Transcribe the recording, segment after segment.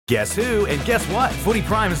Guess who? And guess what? Footy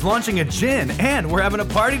Prime is launching a gin, and we're having a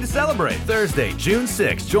party to celebrate. Thursday, June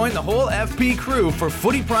 6th, join the whole FP crew for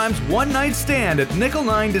Footy Prime's one-night stand at Nickel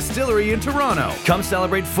 9 Distillery in Toronto. Come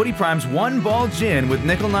celebrate Footy Prime's one-ball gin with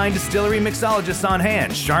Nickel 9 Distillery mixologists on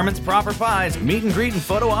hand, Charmin's proper pies, meet and greet and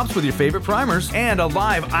photo ops with your favorite primers, and a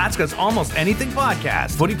live Ask Us Almost Anything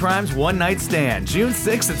podcast. Footy Prime's one-night stand, June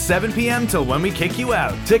 6th at 7 p.m. till when we kick you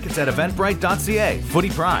out. Tickets at eventbrite.ca. Footy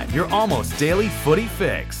Prime, your almost daily footy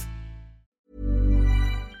fix.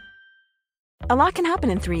 A lot can happen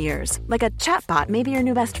in 3 years, like a chatbot may be your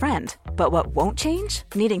new best friend. But what won't change?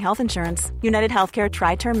 Needing health insurance. United Healthcare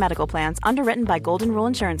Tri-Term Medical Plans, underwritten by Golden Rule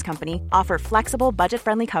Insurance Company, offer flexible,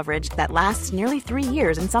 budget-friendly coverage that lasts nearly 3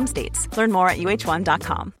 years in some states. Learn more at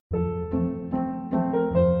uh1.com.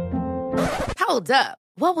 Hold up.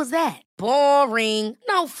 What was that? Boring.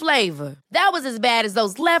 No flavor. That was as bad as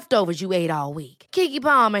those leftovers you ate all week. Keke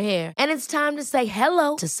Palmer here. And it's time to say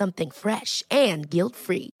hello to something fresh and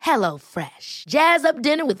guilt-free. Hello Fresh. Jazz up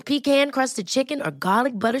dinner with pecan-crusted chicken or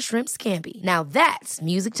garlic butter shrimp scampi. Now that's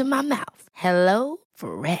music to my mouth. Hello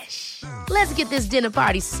Fresh. Let's get this dinner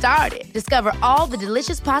party started. Discover all the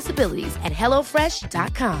delicious possibilities at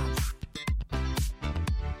hellofresh.com.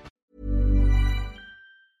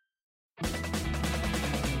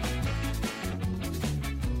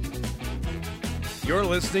 You're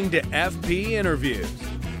listening to FP Interviews.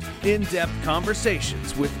 In-depth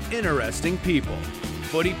conversations with interesting people.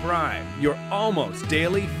 Footy Prime, your almost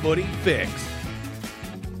daily footy fix.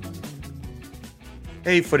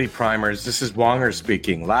 Hey, Footy Primers, this is Wonger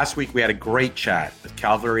speaking. Last week we had a great chat with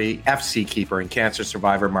Cavalry FC keeper and cancer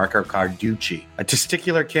survivor Marco Carducci. A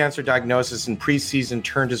testicular cancer diagnosis in preseason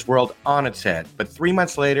turned his world on its head, but 3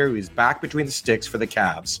 months later he was back between the sticks for the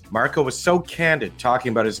Cavs. Marco was so candid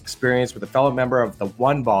talking about his experience with a fellow member of the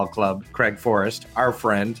One Ball Club, Craig Forrest, our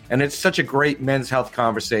friend, and it's such a great men's health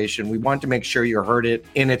conversation. We want to make sure you heard it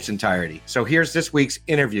in its entirety. So here's this week's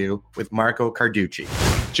interview with Marco Carducci.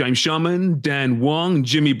 James Sharman, Dan Wong,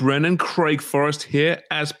 Jimmy Brennan, Craig Forrest here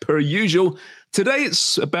as per usual. Today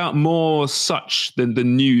it's about more such than the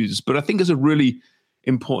news, but I think it's a really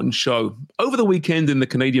important show. Over the weekend in the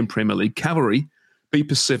Canadian Premier League, Cavalry beat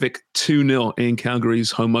Pacific 2-0 in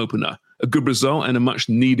Calgary's home opener. A good result and a much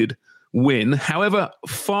needed win. However,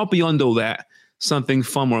 far beyond all that, something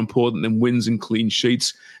far more important than wins and clean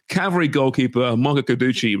sheets. Cavalry goalkeeper Marco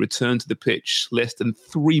Carducci returned to the pitch less than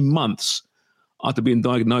 3 months after being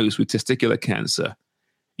diagnosed with testicular cancer.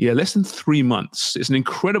 Yeah, less than 3 months. It's an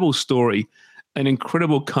incredible story, an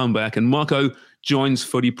incredible comeback. And Marco joins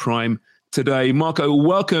Footy Prime today. Marco,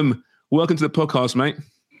 welcome. Welcome to the podcast, mate.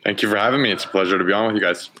 Thank you for having me. It's a pleasure to be on with you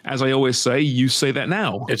guys. As I always say, you say that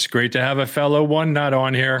now. It's great to have a fellow one nut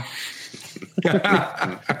on here.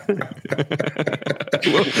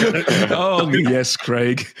 Oh, yes,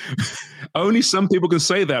 Craig. Only some people can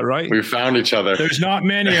say that, right? We found each other. There's not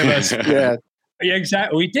many of us. Yeah,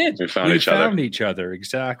 exactly. We did. We found each other.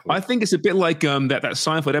 Exactly. I think it's a bit like that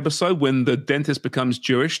Seinfeld episode when the dentist becomes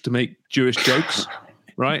Jewish to make Jewish jokes,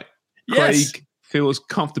 right? Yes. Craig feels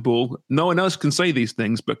comfortable. No one else can say these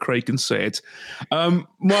things, but Craig can say it.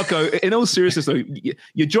 Marco, in all seriousness, though,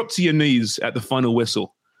 you dropped to your knees at the final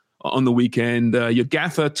whistle on the weekend. Your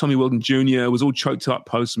gaffer, Tommy Wilton Jr., was all choked up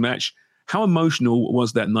post-match. How emotional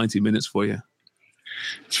was that 90 minutes for you?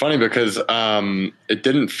 It's funny because it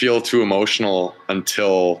didn't feel too emotional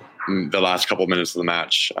until the last couple of minutes of the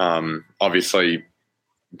match. Obviously,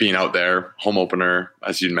 being out there, home opener,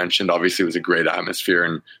 as you mentioned, obviously it was a great atmosphere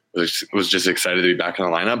and was just excited to be back in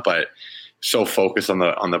the lineup, but so focused on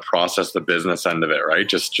the process, the business end of it, right?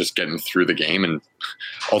 Just getting through the game and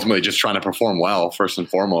ultimately just trying to perform well, first and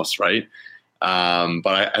foremost, right?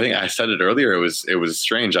 But I think I said it earlier. It was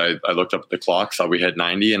strange. I looked up at the clock, saw we hit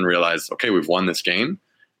 90 and realized, okay, we've won this game.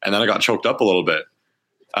 And then I got choked up a little bit.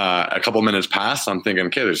 A couple minutes passed. I'm thinking,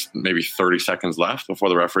 okay, there's maybe 30 seconds left before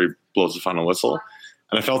the referee blows the final whistle.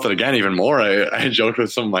 And I felt it again, even more. I joked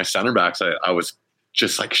with some of my center backs. I was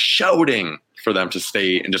just like shouting for them to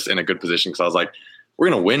stay and just in a good position. Cause I was like, we're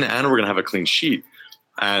going to win and we're going to have a clean sheet.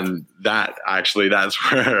 And that's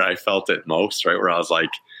where I felt it most, right? Where I was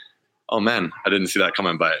like, oh man, I didn't see that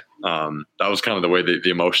coming, but that was kind of the way the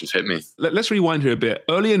emotions hit me. Let's rewind here a bit.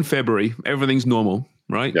 Early in February, everything's normal,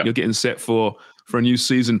 right? Yeah. You're getting set for a new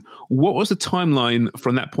season. What was the timeline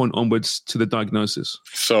from that point onwards to the diagnosis?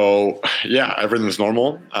 So yeah, everything's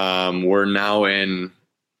normal. We're now in,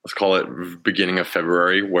 let's call it beginning of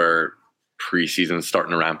February, where preseason's starting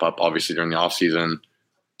to ramp up, obviously during the off season,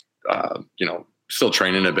 still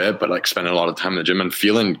training a bit, but like spending a lot of time in the gym and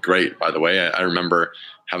feeling great, by the way. I remember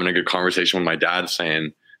having a good conversation with my dad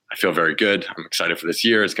saying, I feel very good. I'm excited for this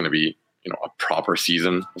year. It's going to be a proper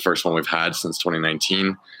season, the first one we've had since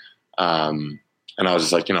 2019. And I was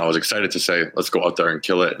just like, I was excited to say, let's go out there and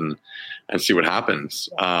kill it and see what happens.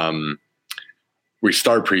 We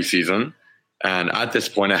start preseason, and at this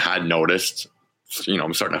point I had noticed,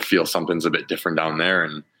 I'm starting to feel something's a bit different down there.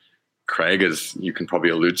 And Craig, as you can probably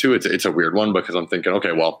allude to, it's a weird one because I'm thinking,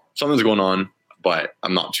 okay, well, something's going on, but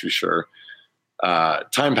I'm not too sure.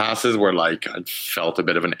 Time passes where like I felt a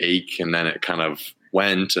bit of an ache, and then it kind of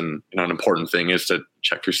went. And an important thing is to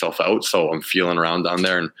check yourself out. So I'm feeling around down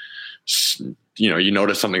there, and you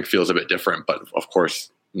notice something feels a bit different, but of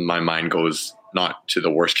course my mind goes not to the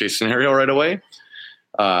worst case scenario right away.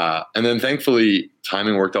 And then thankfully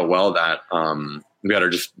timing worked out well that we had our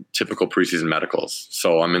just typical preseason medicals.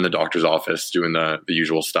 So I'm in the doctor's office doing the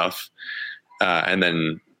usual stuff. And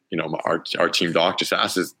then, our team doc just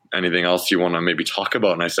asked, is anything else you want to maybe talk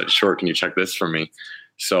about? And I said, sure. Can you check this for me?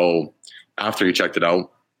 So after he checked it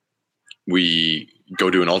out, we go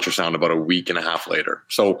do an ultrasound about a week and a half later.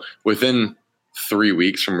 So within 3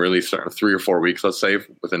 weeks from really starting, 3 or 4 weeks, let's say,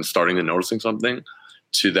 within starting to noticing something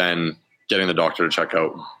to then getting the doctor to check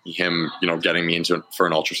out him, getting me into for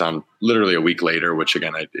an ultrasound literally a week later, which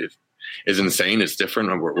again, it is insane. It's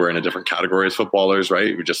different. We're in a different category as footballers,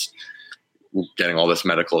 right? We're just getting all this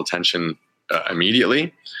medical attention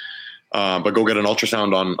immediately. But go get an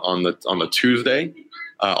ultrasound on the Tuesday.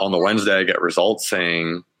 On the Wednesday, I get results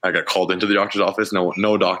saying I got called into the doctor's office.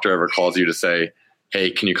 No doctor ever calls you to say, hey,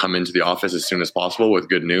 can you come into the office as soon as possible with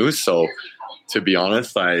good news? So to be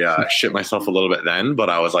honest, I shit myself a little bit then, but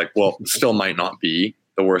I was like, well, still might not be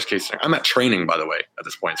the worst case scenario. I'm at training, by the way, at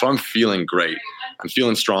this point. So I'm feeling great. I'm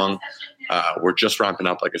feeling strong. We're just ramping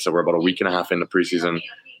up. Like I said, we're about a week and a half into preseason,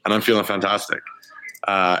 and I'm feeling fantastic.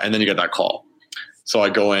 And then you get that call. So I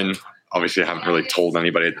go in. Obviously, I haven't really told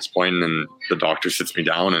anybody at this point, and then the doctor sits me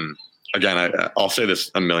down. And again, I'll say this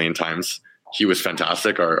a million times. He was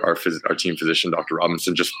fantastic. Our team physician, Dr.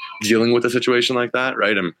 Robinson, just dealing with a situation like that,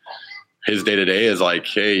 right? And his day-to-day is like,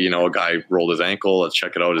 hey, a guy rolled his ankle. Let's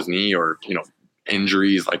check it out, his knee, or,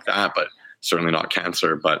 injuries like that, but certainly not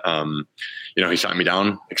cancer. But, he sat me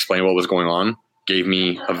down, explained what was going on, gave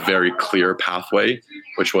me a very clear pathway,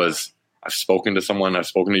 which was, I've spoken to someone, I've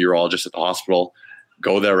spoken to a urologist at the hospital.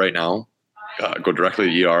 Go there right now, go directly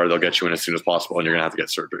to the ER. They'll get you in as soon as possible, and you're going to have to get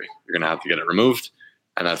surgery. You're going to have to get it removed,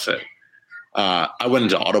 and that's it. I went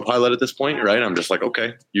into autopilot at this point, right? I'm just like,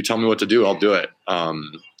 okay, you tell me what to do, I'll do it.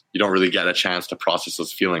 You don't really get a chance to process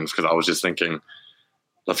those feelings because I was just thinking,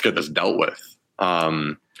 let's get this dealt with.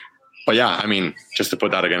 But yeah, just to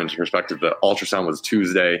put that again into perspective, the ultrasound was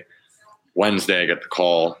Tuesday. Wednesday, I get the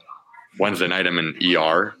call. Wednesday night, I'm in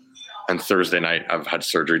ER. And Thursday night, I've had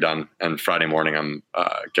surgery done. And Friday morning, I'm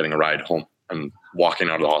getting a ride home and walking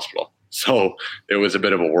out of the hospital. So it was a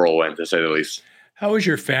bit of a whirlwind, to say the least. How was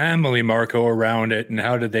your family, Marco, around it, and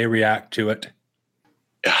how did they react to it?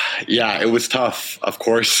 Yeah, it was tough. Of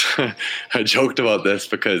course, I joked about this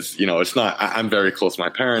because, it's not, I'm very close to my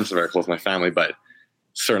parents, I'm very close to my family, but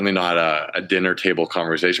certainly not a dinner table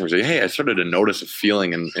conversation where you say, hey, I started to notice a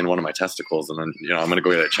feeling in one of my testicles, and then, I'm going to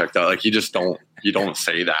go get it checked out. Like, you don't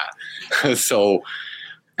say that. So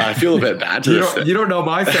I feel a bit bad to this. You don't know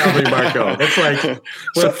my family, Marco. It's like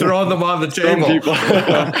we're throwing them on the table.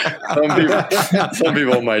 Some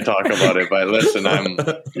people might talk about it, but listen,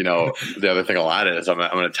 the other thing I'll add is I'm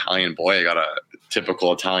an Italian boy. I got a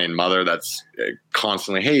typical Italian mother that's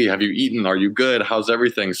constantly, hey, have you eaten? Are you good? How's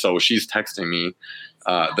everything? So she's texting me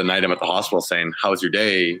the night I'm at the hospital saying, how's your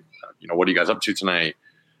day? What are you guys up to tonight?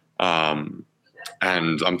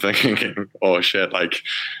 And I'm thinking, oh shit, like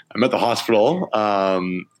I'm at the hospital.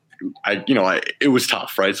 It was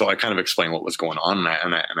tough, right? So I kind of explained what was going on,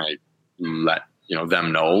 and I let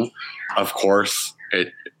them know. Of course,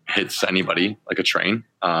 it hits anybody like a train.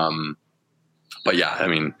 But yeah,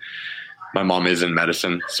 my mom is in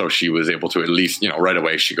medicine, so she was able to at least, right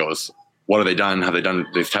away she goes, what have they done? Have they done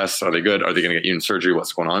these tests? Are they good? Are they going to get you in surgery?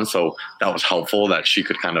 What's going on? So that was helpful that she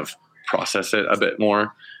could kind of process it a bit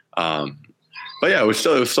more. But yeah, it was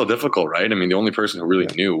still difficult, right? The only person who really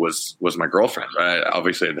knew was my girlfriend, right?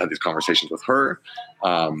 Obviously, I'd had these conversations with her,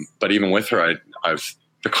 but even with her,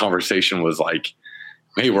 the conversation was like,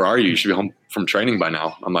 "Hey, where are you? You should be home from training by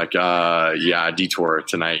now." I'm like, "Yeah, detour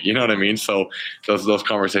tonight." You know what I mean? So those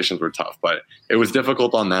conversations were tough, but it was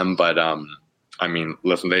difficult on them. But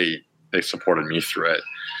listen, they supported me through it.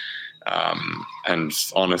 And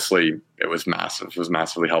honestly, it was massive. It was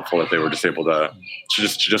massively helpful that they were just able to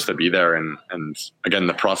be there. And again,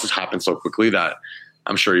 the process happened so quickly that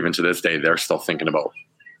I'm sure even to this day, they're still thinking about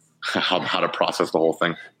how to process the whole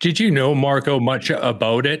thing. Did you know, Marco, much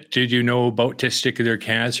about it? Did you know about testicular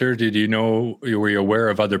cancer? Were you aware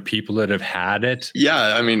of other people that have had it?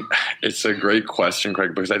 Yeah, I mean, it's a great question,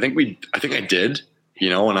 Craig, because I think I did,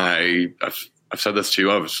 and I've said this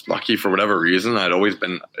too. I was lucky for whatever reason. I'd always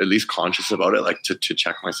been at least conscious about it, like to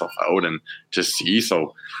check myself out and to see.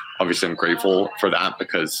 So obviously I'm grateful for that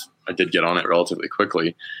because I did get on it relatively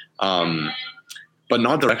quickly. But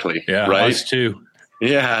not directly, right? Us too.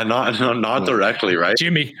 Yeah, not directly, right?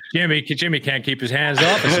 Jimmy can't keep his hands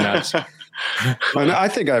off his nuts. I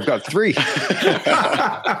think I've got 3.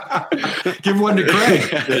 Give one to Craig.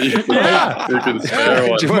 Yeah. You can spare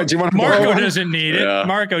one. Do you want Marco doesn't need it. Yeah.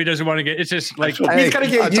 Marco, he doesn't want to get. It's just like he's got to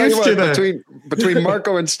get used to the between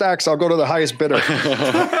Marco and Stacks. I'll go to the highest bidder.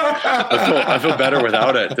 I feel better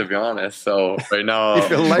without it, to be honest. So right now, you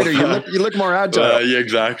feel lighter. You look more agile. Yeah,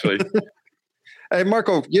 exactly. Hey,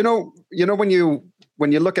 Marco,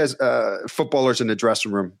 when you look at footballers in the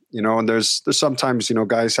dressing room, and there's sometimes,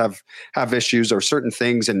 guys have issues or certain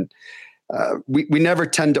things, and we never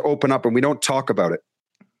tend to open up and we don't talk about it.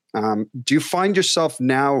 Do you find yourself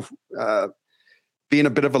now being a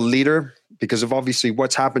bit of a leader because of obviously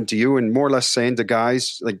what's happened to you, and more or less saying to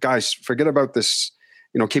guys, like, guys, forget about this,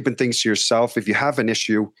 keeping things to yourself. If you have an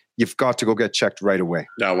issue, you've got to go get checked right away.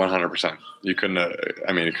 Yeah, 100%. You couldn't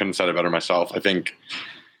have said it better myself. I think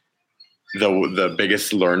the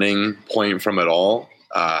biggest learning point from it all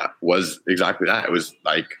was exactly that. It was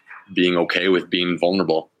like being okay with being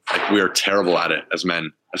vulnerable. Like, we are terrible at it as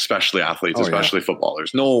men, especially athletes, especially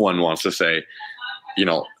footballers. No one wants to say,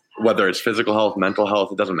 whether it's physical health, mental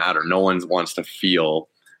health, it doesn't matter. No one wants to feel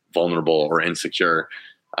vulnerable or insecure.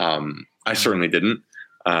 I certainly didn't.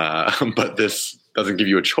 But this doesn't give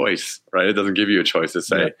you a choice, right? It doesn't give you a choice to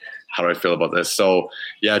say, how do I feel about this? So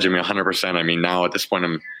yeah, Jimmy, 100%. I mean, now at this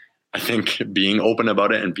point, I think being open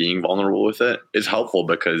about it and being vulnerable with it is helpful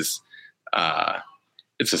because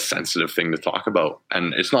it's a sensitive thing to talk about,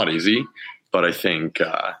 and it's not easy. But I think,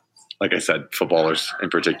 like I said, footballers in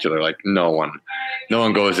particular, like no one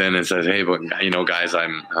goes in and says, "Hey, but guys,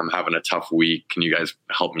 I'm having a tough week. Can you guys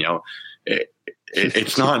help me out?"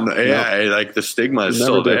 It's not, like the stigma is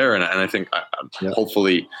still there, and I think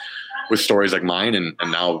hopefully with stories like mine and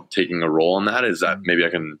now taking a role in that, is that maybe I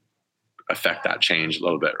can affect that change a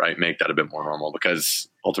little bit, right? Make that a bit more normal, because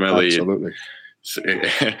ultimately it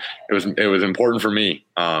was important for me.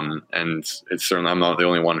 And it's certainly, I'm not the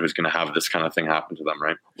only one who's going to have this kind of thing happen to them,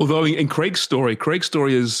 right? Although in Craig's story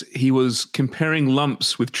is he was comparing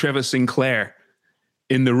lumps with Trevor Sinclair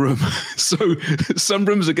in the room. So some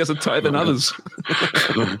rooms, I guess, are tighter than others.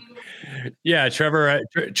 Yeah, Trevor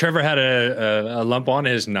had a lump on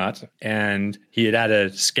his nut, and he had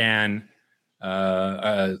a scan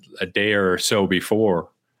a day or so before,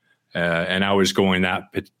 and I was going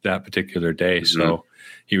that particular day. Mm-hmm. So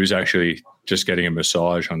he was actually just getting a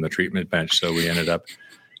massage on the treatment bench. So we ended up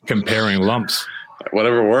comparing lumps.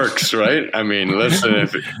 Whatever works, right? I mean, listen,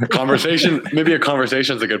 maybe a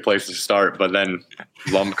conversation is a good place to start, but then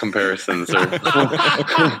lump comparisons are.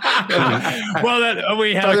 Well,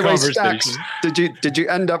 we had a conversation. Stacks, did you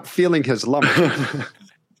end up feeling his lump?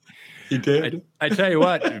 He did. I tell you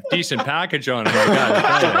what, decent package on him.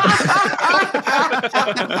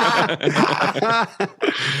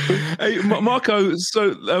 Hey, Marco.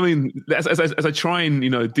 So, I mean, as I try and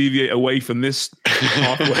deviate away from this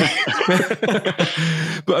pathway,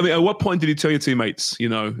 but I mean, at what point did you tell your teammates?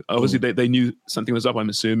 Obviously they knew something was up. I'm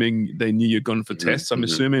assuming they knew you'd gone for tests. I'm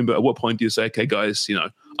assuming, but at what point do you say, "Okay, guys,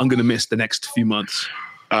 I'm going to miss the next few months"?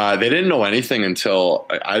 They didn't know anything until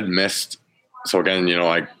I'd missed. So again,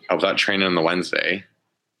 I was at training on the Wednesday.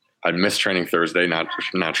 I'd missed training Thursday.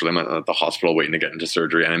 Naturally, I'm at the hospital waiting to get into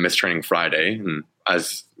surgery, and I missed training Friday. And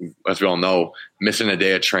as we all know, missing a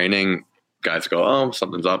day of training, guys go, "Oh,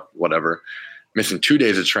 something's up," whatever. Missing 2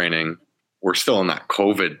 days of training, we're still in that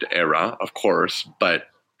COVID era, of course, but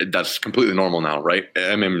that's completely normal now, right?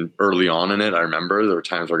 I mean, early on in it, I remember there were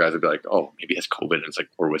times where guys would be like, "Oh, maybe it's COVID," and it's like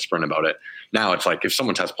we're whispering about it. Now it's like if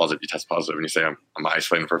someone tests positive, you test positive, and you say, I'm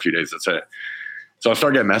isolating for a few days, that's it. So I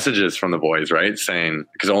started getting messages from the boys, right, saying,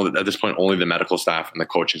 because at this point only the medical staff and the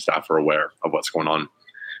coaching staff are aware of what's going on.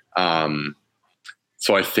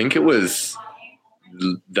 So I think it was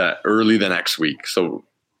that early the next week. So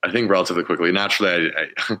I think relatively quickly. Naturally,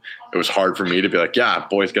 it was hard for me to be like, "Yeah,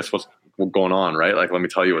 boys, guess what's going on, right? Like, let me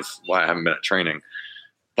tell you why I haven't been at training."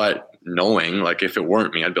 But knowing, like, if it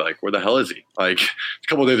weren't me, I'd be like, "Where the hell is he? Like, a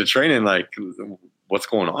couple of days of training, like, what's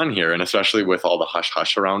going on here?" And especially with all the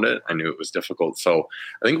hush around it, I knew it was difficult. So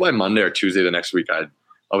I think by Monday or Tuesday the next week, I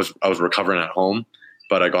was recovering at home,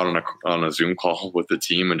 but I got on a Zoom call with the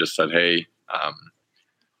team and just said, "Hey,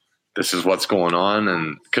 this is what's going on.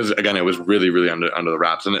 And because again, it was really, really under the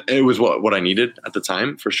wraps, and it was what I needed at the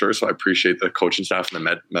time for sure. So I appreciate the coaching staff and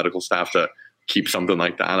the medical staff to keep something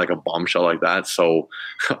like that, like a bombshell like that, so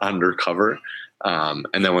undercover. And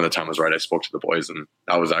then when the time was right, I spoke to the boys, and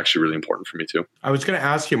that was actually really important for me too. I was going to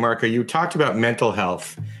ask you, Marco, you talked about mental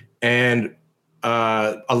health, and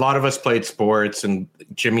a lot of us played sports, and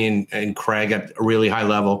Jimmy and Craig at a really high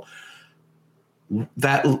level.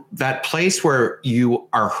 That place where you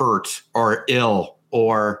are hurt or ill,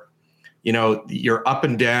 or, you know, you're up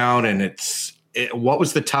and down, and what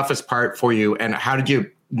was the toughest part for you, and how did you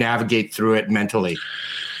navigate through it mentally?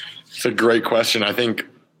 It's a great question. I think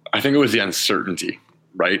it was the uncertainty,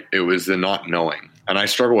 right? It was the not knowing. And I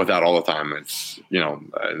struggle with that all the time. It's, you know,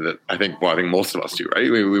 I think most of us do, right?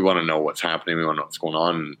 We want to know what's happening. We want to know what's going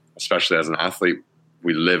on. Especially as an athlete,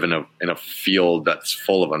 we live in a field that's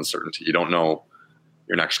full of uncertainty. You don't know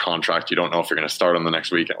your next contract. You don't know if you're going to start on the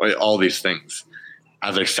next weekend. All these things.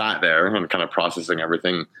 As I sat there and kind of processing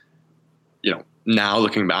everything, you know, now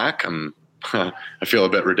looking back, I feel a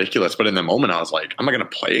bit ridiculous. But in the moment, I was like, am I going to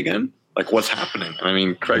play again? Like, what's happening? And I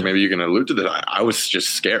mean, Craig, maybe you can allude to that. I was just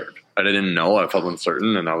scared. I didn't know. I felt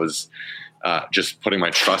uncertain, and I was just putting my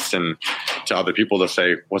trust in to other people to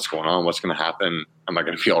say, what's going on? What's going to happen? Am I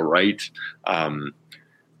going to be all right? I'm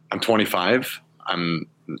 25. I'm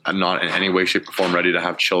not in any way, shape, or form ready to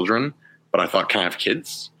have children, but I thought, can I have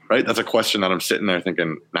kids? Right? That's a question that I'm sitting there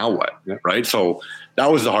thinking, now what? Yeah. Right? So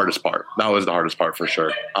that was the hardest part. That was the hardest part for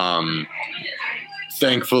sure.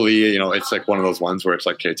 Thankfully, you know, it's like one of those ones where it's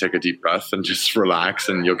like, okay, take a deep breath and just relax,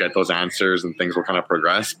 and you'll get those answers and things will kind of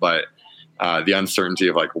progress. But the uncertainty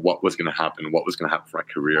of like what was going to happen for my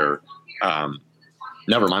career,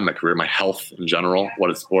 never mind my career, my health in general. What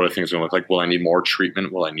are things going to look like? Will I need more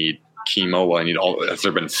treatment? Will I need chemo? Will I need has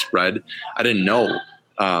there been spread? I didn't know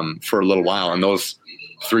for a little while. And those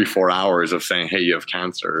 3-4 hours of saying, hey, you have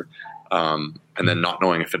cancer, and then not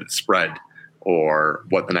knowing if it had spread or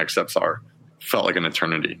what the next steps are, felt like an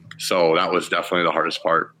eternity. So that was definitely the hardest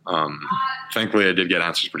part. Thankfully, I did get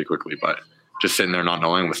answers pretty quickly, but just sitting there not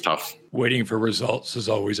knowing was tough. Waiting for results is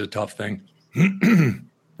always a tough thing.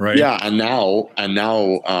 Right? Yeah. And now,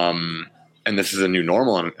 and this is a new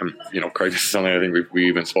normal. And you know, Craig, this is something I think we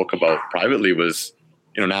even spoke about privately was,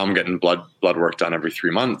 you know, now I'm getting blood work done every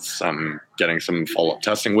 3 months. I'm getting some follow-up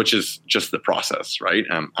testing, which is just the process, right?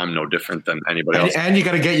 I'm no different than anybody else. And you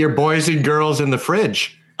got to get your boys and girls in the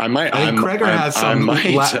fridge. I might. I think Craig has some.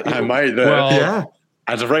 I might. Well, yeah.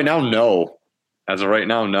 As of right now, no.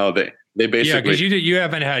 They basically. Yeah, because you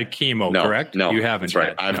haven't had chemo, correct? No, you haven't. That's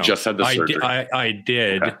right. I've just had the surgery. I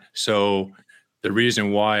did. Okay. So the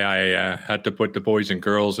reason why I had to put the boys and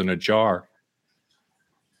girls in a jar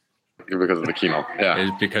because of the chemo. Yeah,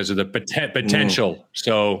 is because of the potential.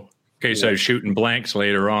 So in case I was shooting blanks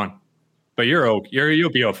later on. But you'll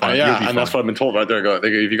be all fine. Yeah, and that's what I've been told right there.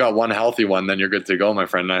 If you got one healthy one, then you're good to go, my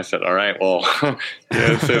friend. And I said, all right, well, say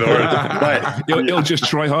the word. But you'll just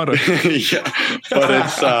try harder. Yeah,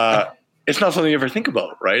 but it's not something you ever think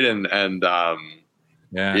about, right? And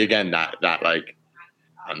again, that like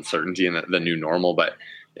uncertainty and the new normal. But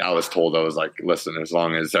I was told, I was like, listen, as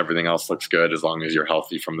long as everything else looks good, as long as you're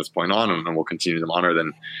healthy from this point on, and we'll continue to monitor,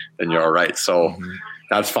 then you're all right. So.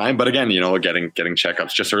 That's fine. But again, you know, getting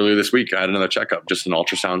checkups. Just earlier this week, I had another checkup, just an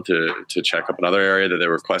ultrasound to check up another area that they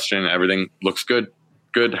were questioning. Everything looks good,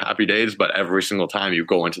 happy days. But every single time you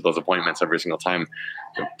go into those appointments, every single time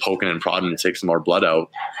you're poking and prodding to take some more blood out,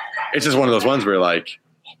 it's just one of those ones where like,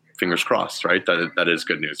 fingers crossed, right? That is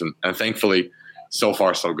good news. And thankfully, so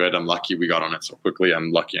far, so good. I'm lucky we got on it so quickly.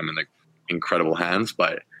 I'm lucky I'm in the incredible hands,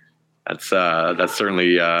 but that's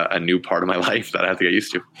certainly a new part of my life that I have to get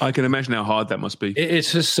used to. I can imagine how hard that must be.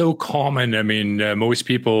 It's just so common. I mean, most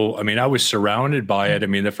people, I mean, I was surrounded by it. I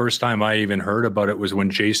mean, the first time I even heard about it was when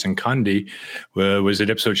Jason Cundy was at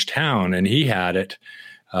Ipswich Town and he had it.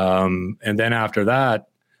 And then after that,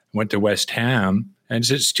 went to West Ham. And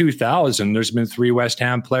since 2000, there's been 3 West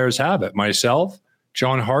Ham players have it. Myself,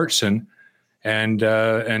 John Hartson, and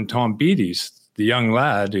Tom Beatties, the young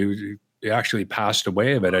lad who actually passed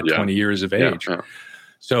away of it at 20 years of age. Yeah.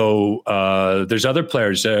 So there's other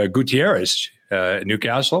players, Gutierrez,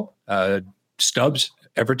 Newcastle, Stubbs,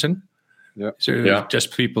 Everton. Yeah. So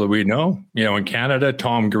just people that we know. You know, in Canada,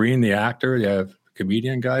 Tom Green, the actor,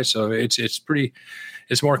 comedian guy. So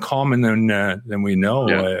it's more common than we know,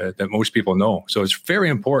 that most people know. So it's very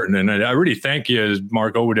important. And I really thank you,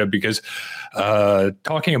 Mark Oda, because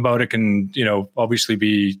talking about it can, obviously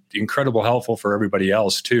be incredible helpful for everybody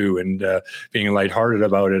else too. And being lighthearted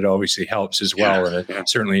about it obviously helps as well. And it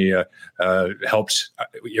certainly helps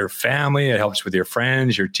your family. It helps with your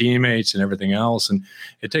friends, your teammates, and everything else. And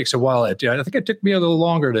it takes a while. I think it took me a little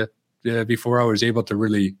longer before I was able to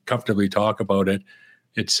really comfortably talk about it.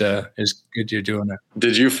 It's good you're doing it.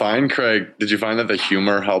 Did you find that the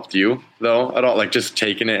humor helped you though at all? Like just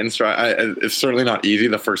taking it in stride. It's certainly not easy.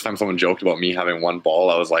 The first time someone joked about me having one ball,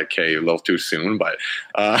 I was like, "Hey, a little too soon." But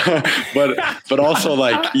but also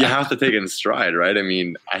like you have to take it in stride, right? I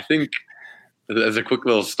mean, I think as a quick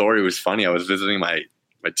little story, it was funny. I was visiting my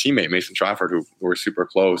teammate Mason Trafford, who were super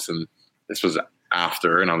close, and this was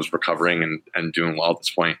after, and I was recovering and doing well at this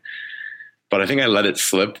point. But I think I let it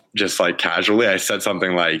slip just like casually. I said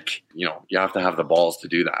something like, you have to have the balls to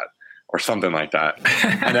do that or something like that.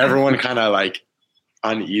 And everyone kind of like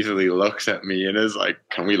uneasily looks at me and is like,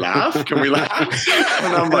 can we laugh? Can we laugh?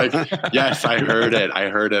 And I'm like, yes, I heard it.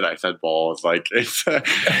 I said balls. Like it's, so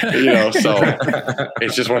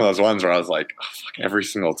it's just one of those ones where I was like, oh, fuck, every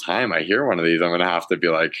single time I hear one of these, I'm going to have to be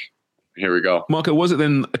like, here we go. Marco, was it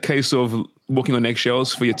then a case of walking on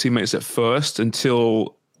eggshells for your teammates at first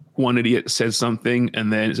until one idiot said something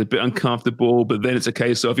and then it's a bit uncomfortable, but then it's a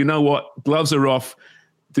case of, you know what, gloves are off.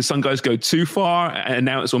 Did some guys go too far? And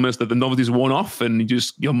now it's almost that the novelty's worn off and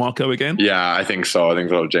you're Marco again? Yeah, I think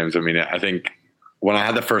so, James. I mean, I think when I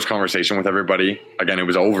had the first conversation with everybody, again, it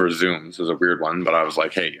was over Zoom. So it was a weird one, but I was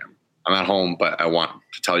like, hey, I'm at home, but I want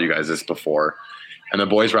to tell you guys this before. And the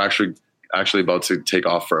boys were actually about to take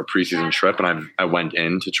off for a preseason trip. And I went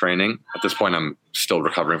into training. At this point, I'm still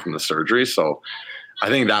recovering from the surgery. So I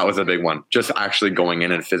think that was a big one. Just actually going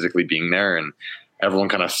in and physically being there, and everyone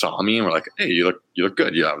kind of saw me and were like, "Hey, you look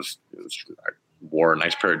good." Yeah, I wore a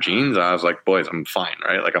nice pair of jeans. I was like, "Boys, I'm fine,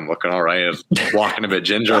 right? Like I'm looking all right." I was walking a bit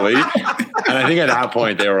gingerly, and I think at that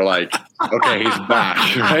point they were like, "Okay, he's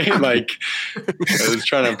back," right? Like I was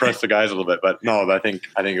trying to impress the guys a little bit, but no, I think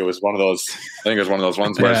it was one of those. I think it was one of those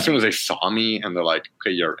ones where as soon as they saw me and they're like,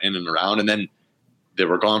 "Okay, you're in and around," and then they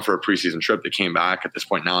were gone for a preseason trip. They came back. At this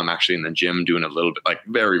point now I'm actually in the gym doing a little bit, like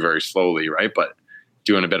very, very slowly, right? But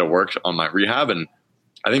doing a bit of work on my rehab. And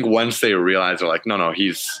I think once they realized, they're like, no,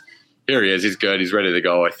 here he is. He's good. He's ready to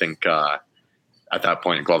go. I think at that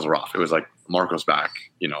point, gloves were off. It was like, Marco's back.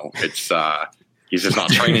 It's he's just not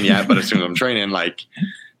training yet. But as soon as I'm training, like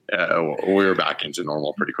we were back into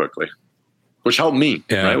normal pretty quickly, which helped me,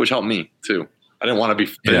 right? Which helped me too. I didn't want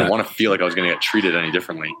to feel like I was going to get treated any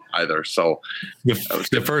differently either. So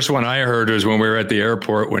the first one I heard was when we were at the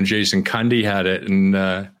airport when Jason Cundy had it,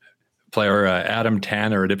 and player Adam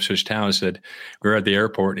Tanner at Ipswich Town said, we were at the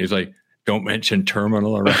airport and he's like, "Don't mention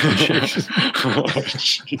terminal around Jason."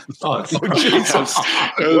 Jesus.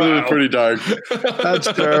 It was pretty dark.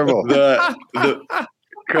 That's terrible.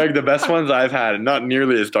 Craig, the best ones I've had, not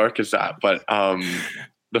nearly as dark as that, but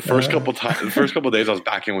the first couple of days I was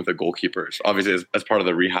back in with the goalkeepers. Obviously, as part of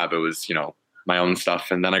the rehab, it was, my own stuff.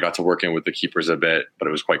 And then I got to work in with the keepers a bit, but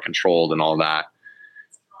it was quite controlled and all that.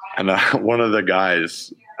 And one of the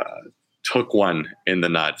guys took one in the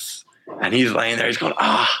nuts, and he's laying there. He's going,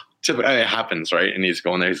 it happens, right? And he's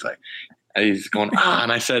going there. He's going,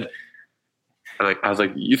 and I said, I was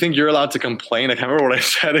like, you think you're allowed to complain? I can't remember what I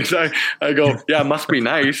said exactly. I go, yeah, it must be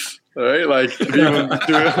nice. Right? Like,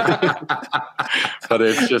 but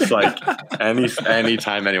it's just like any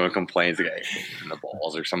time anyone complains, like, in the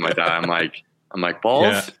balls or something like that, I'm like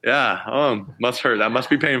balls? Yeah. Must hurt. That must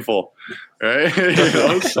be painful. Right?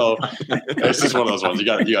 So it's just one of those ones. You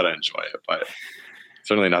gotta enjoy it, but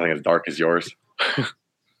certainly nothing as dark as yours.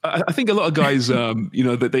 I think a lot of guys,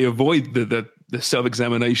 that they avoid the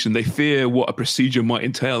self-examination. They fear what a procedure might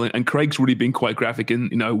entail. And Craig's really been quite graphic in,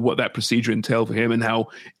 what that procedure entailed for him and how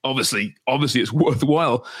obviously it's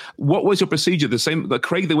worthwhile. What was your procedure? The same like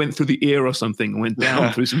Craig that went through the ear or something, went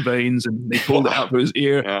down through some veins and they pulled it out through his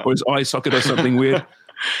ear or his eye socket or something weird.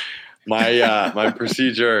 My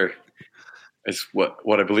procedure is what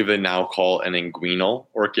I believe they now call an inguinal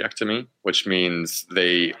orchiectomy, which means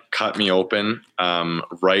they cut me open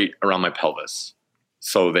right around my pelvis.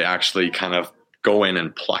 So they actually kind of go in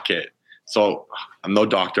and pluck it. So I'm no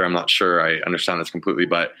doctor. I'm not sure I understand this completely,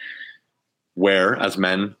 but where as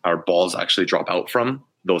men our balls actually drop out from,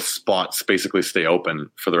 those spots basically stay open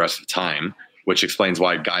for the rest of the time, which explains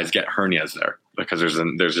why guys get hernias there, because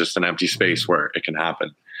there's just an empty space where it can happen.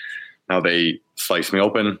 Now they slice me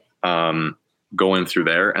open, go in through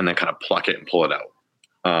there and then kind of pluck it and pull it out.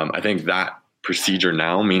 I think that procedure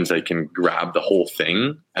now means they can grab the whole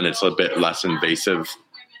thing and it's a bit less invasive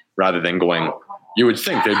rather than going, you would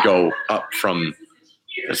think they'd go up from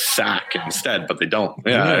a sack instead, but they don't.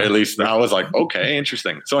 At least I was like, okay,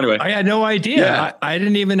 interesting. So anyway, I had no idea. Yeah. I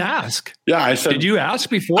didn't even ask. Yeah, I said, did you ask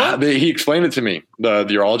before? He explained it to me. The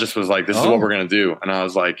urologist was like, this is what we're going to do. And I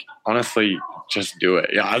was like, honestly, just do it.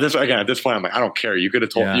 Yeah. At this point, I'm like, I don't care. You could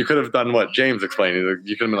have you could have done what James explained.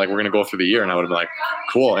 You could have been like, we're going to go through the year. And I would have been like,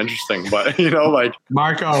 cool, interesting. But like,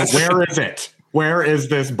 Marco, where is it? Where is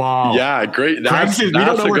this ball? Yeah. Great. We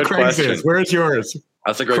don't know where Craig's is. Where's yours?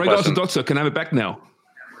 That's a great Craig question. asked the doctor, can I have it back now?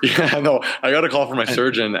 Yeah, no, I got a call from my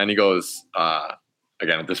surgeon and he goes,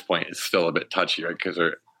 again, at this point, it's still a bit touchy, right? Because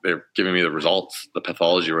they're giving me the results, the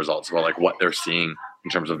pathology results about like what they're seeing in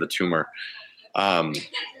terms of the tumor. I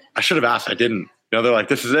should have asked. I didn't. They're like,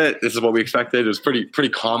 this is it. This is what we expected. It was pretty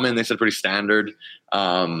common. They said pretty standard.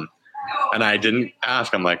 And I didn't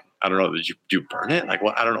ask. I'm like, I don't know. Did you burn it? Like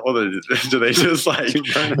what? I don't know. Do they just like?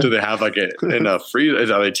 Do they have like it in a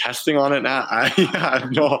freezer? Are they testing on it now? I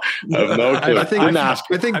have no clue. I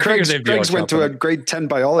think Craig's went to a grade 10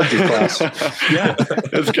 biology class. Yeah,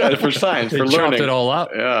 it's good for science, for learning. Chopped it all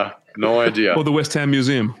up. Yeah, no idea. Or the West Ham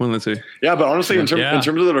Museum. One of the two. Yeah, but honestly, in terms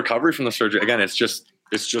of the recovery from the surgery, again, it's just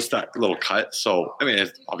that little cut. So I mean,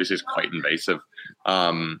 it's quite invasive.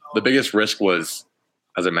 The biggest risk was,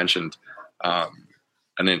 as I mentioned,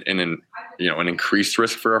 an increased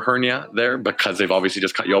risk for a hernia there because they've obviously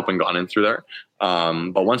just cut you open, gone in through there.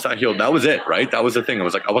 But once that healed, that was it, right? That was the thing. It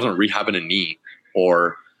was like I wasn't rehabbing a knee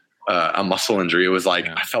or a muscle injury. It was like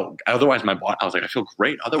I felt otherwise my body. I was like I feel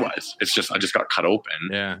great. Otherwise, it's just I just got cut open.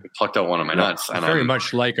 Yeah, it plucked out one of my nuts. And very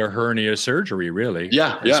much like a hernia surgery, really.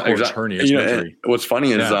 Yeah, exactly. Hernia surgery. What's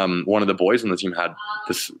funny is one of the boys on the team had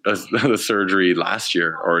the surgery last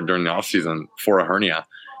year or during the off season for a hernia.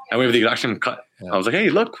 And we have the exact same cut. Yeah. I was like, hey,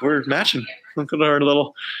 look, we're matching. Look at our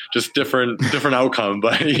little, just different outcome.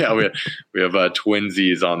 But yeah, we have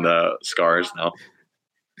twinsies on the scars now.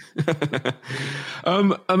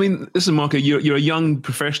 I mean, listen, Marco, you're a young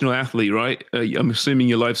professional athlete, right? I'm assuming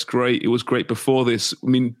your life's great. It was great before this. I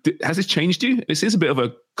mean, has this changed you? This is a bit of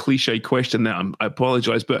a cliche question now. I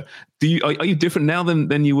apologize, but are you different now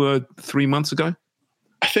than you were 3 months ago?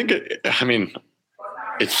 I think it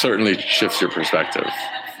certainly shifts your perspective.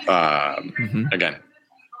 Again,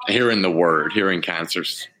 hearing cancer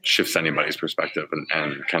shifts anybody's perspective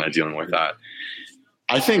and kind of dealing with that.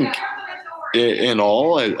 I think in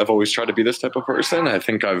all, I've always tried to be this type of person. I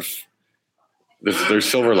think there's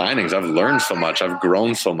silver linings. I've learned so much. I've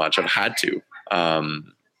grown so much. I've had to.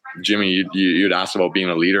 Jimmy, you'd asked about being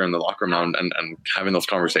a leader in the locker room now and having those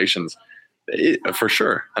conversations. For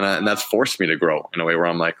sure. And that's forced me to grow in a way where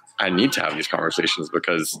I'm like, I need to have these conversations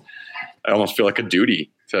because I almost feel like a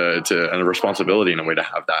duty to and a responsibility in a way to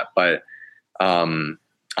have that. But I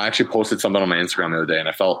actually posted something on my Instagram the other day and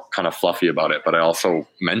I felt kind of fluffy about it, but I also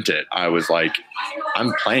meant it. I was like,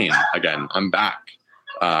 I'm playing again. I'm back.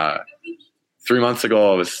 3 months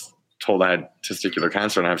ago, I was told I had testicular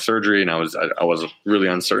cancer and I have surgery, and I was really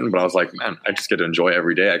uncertain, but I was like, man, I just get to enjoy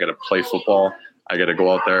every day. I get to play football. I get to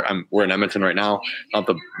go out there. We're in Edmonton right now. Not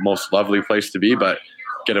the most lovely place to be, but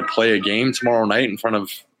get to play a game tomorrow night in front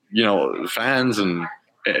of, fans and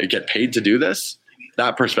get paid to do this.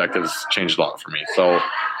 That perspective's changed a lot for me. So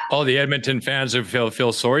all the Edmonton fans who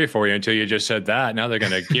feel sorry for you until you just said that. Now they're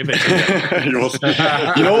going to give it to you.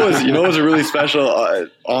 What was really special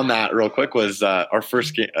on that real quick was our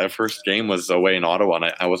first game was away in Ottawa,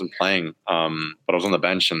 and I wasn't playing, but I was on the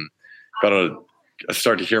bench and got to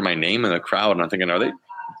start to hear my name in the crowd, and I'm thinking, are they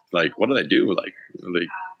like, what do they do? Like, are they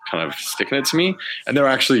kind of sticking it to me? And they were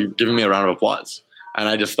actually giving me a round of applause. And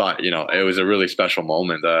I just thought, it was a really special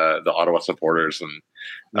moment. The Ottawa supporters and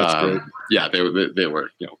they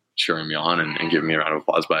were, cheering me on and giving me a round of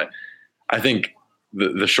applause. But I think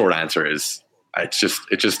the short answer is it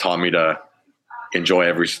just taught me to enjoy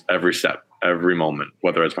every step, every moment,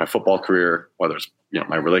 whether it's my football career, whether it's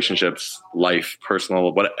my relationships, life,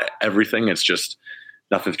 personal, everything. It's just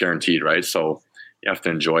nothing's guaranteed, right? So you have to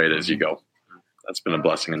enjoy it as you go. That's been a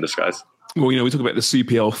blessing in disguise. Well, we talk about the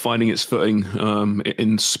CPL finding its footing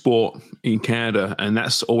in sport in Canada, and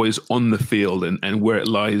that's always on the field and where it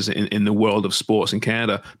lies in the world of sports in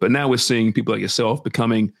Canada. But now we're seeing people like yourself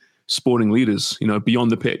becoming sporting leaders, beyond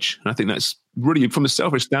the pitch. And I think that's really, from a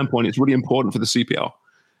selfish standpoint, it's really important for the CPL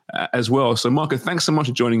as well. So, Marco, thanks so much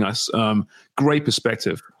for joining us. Great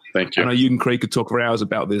perspective. Thank you. I know you and Craig could talk for hours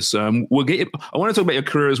about this. I want to talk about your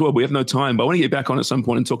career as well, but we have no time. But I want to get back on at some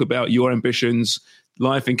point and talk about your ambitions,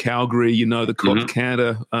 life in Calgary, the Cup of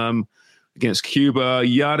Canada against Cuba,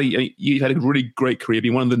 yada. You've had a really great career,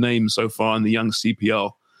 been one of the names so far in the young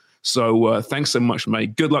CPL. So thanks so much,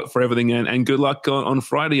 mate. Good luck for everything, and good luck on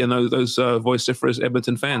Friday and those vociferous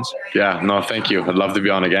Edmonton fans. Yeah, no, thank you. I'd love to be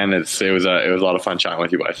on again. It was a lot of fun chatting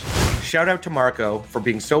with you guys. Shout out to Marco for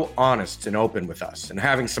being so honest and open with us and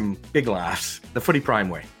having some big laughs. The Footy Prime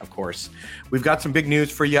way, of course. We've got some big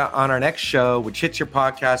news for you on our next show, which hits your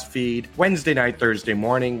podcast feed Wednesday night, Thursday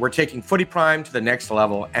morning. We're taking Footy Prime to the next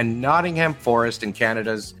level, and Nottingham Forest and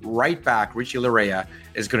Canada's right back, Richie Larea,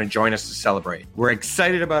 is going to join us to celebrate. We're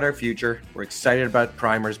excited about our future. We're excited about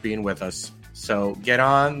Primers being with us. So get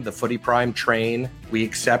on the Footy Prime train. We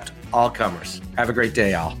accept all comers. Have a great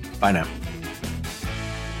day, Al. Bye now.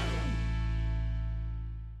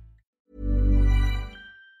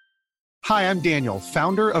 Hi, I'm Daniel,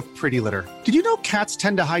 founder of Pretty Litter. Did you know cats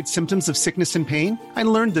tend to hide symptoms of sickness and pain? I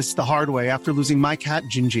learned this the hard way after losing my cat,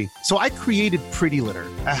 Gingy. So I created Pretty Litter,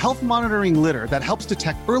 a health monitoring litter that helps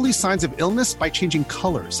detect early signs of illness by changing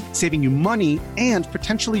colors, saving you money and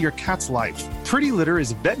potentially your cat's life. Pretty Litter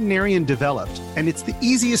is veterinarian developed, and it's the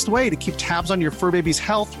easiest way to keep tabs on your fur baby's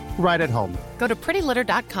health right at home. Go to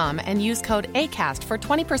prettylitter.com and use code ACAST for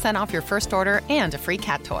 20% off your first order and a free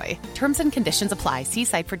cat toy. Terms and conditions apply. See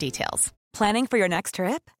site for details. Planning for your next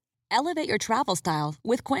trip? Elevate your travel style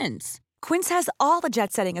with Quince. Quince has all the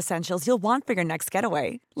jet-setting essentials you'll want for your next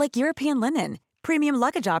getaway, like European linen, premium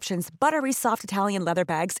luggage options, buttery soft Italian leather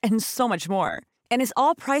bags, and so much more. And is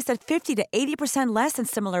all priced at 50 to 80% less than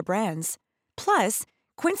similar brands. Plus,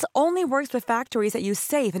 Quince only works with factories that use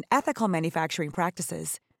safe and ethical manufacturing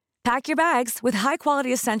practices. Pack your bags with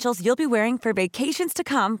high-quality essentials you'll be wearing for vacations to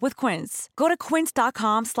come with Quince. Go to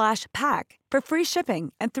quince.com/pack for free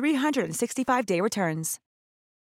shipping and 365-day returns.